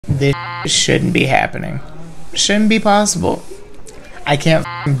This shouldn't be happening. Shouldn't be possible. I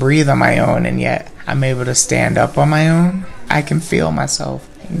can't breathe on my own, and yet I'm able to stand up on my own. I can feel myself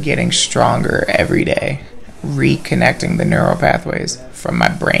getting stronger every day, reconnecting the neural pathways from my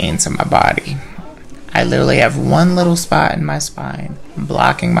brain to my body. I literally have one little spot in my spine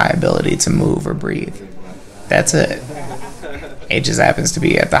blocking my ability to move or breathe. That's it. It just happens to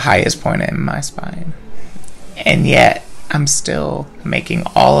be at the highest point in my spine. And yet, I'm still making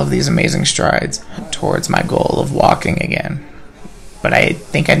all of these amazing strides towards my goal of walking again. But I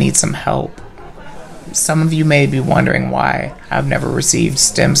think I need some help. Some of you may be wondering why I've never received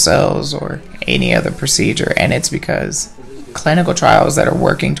stem cells or any other procedure, and it's because clinical trials that are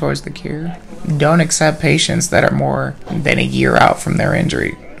working towards the cure don't accept patients that are more than a year out from their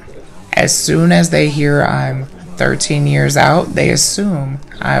injury. As soon as they hear I'm 13 years out, they assume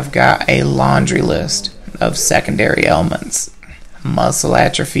I've got a laundry list of secondary ailments: muscle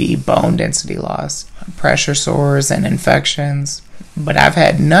atrophy, bone density loss, pressure sores, and infections. But I've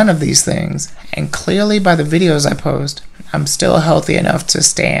had none of these things, and clearly by the videos I post, I'm still healthy enough to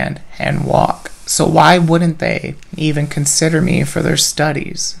stand and walk. So why wouldn't they even consider me for their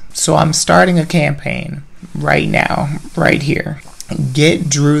studies? So I'm starting a campaign right now, right here. Get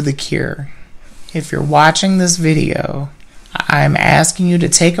Drew the Cure. If you're watching this video, I'm asking you to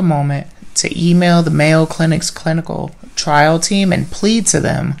take a moment to email the Mayo Clinic's clinical trial team and plead to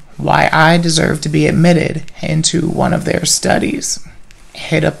them why I deserve to be admitted into one of their studies.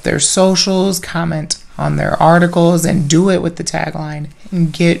 Hit up their socials, comment on their articles, and do it with the tagline,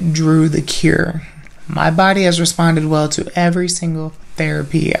 "Get Drew the Cure." My body has responded well to every single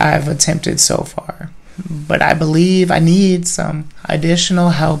therapy I've attempted so far, but I believe I need some additional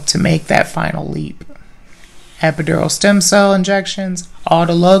help to make that final leap. Epidural stem cell injections,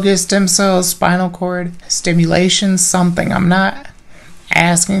 autologous stem cells, spinal cord stimulation, something. I'm not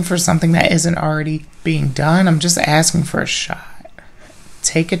asking for something that isn't already being done. I'm just asking for a shot.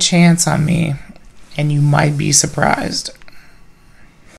 Take a chance on me, and you might be surprised.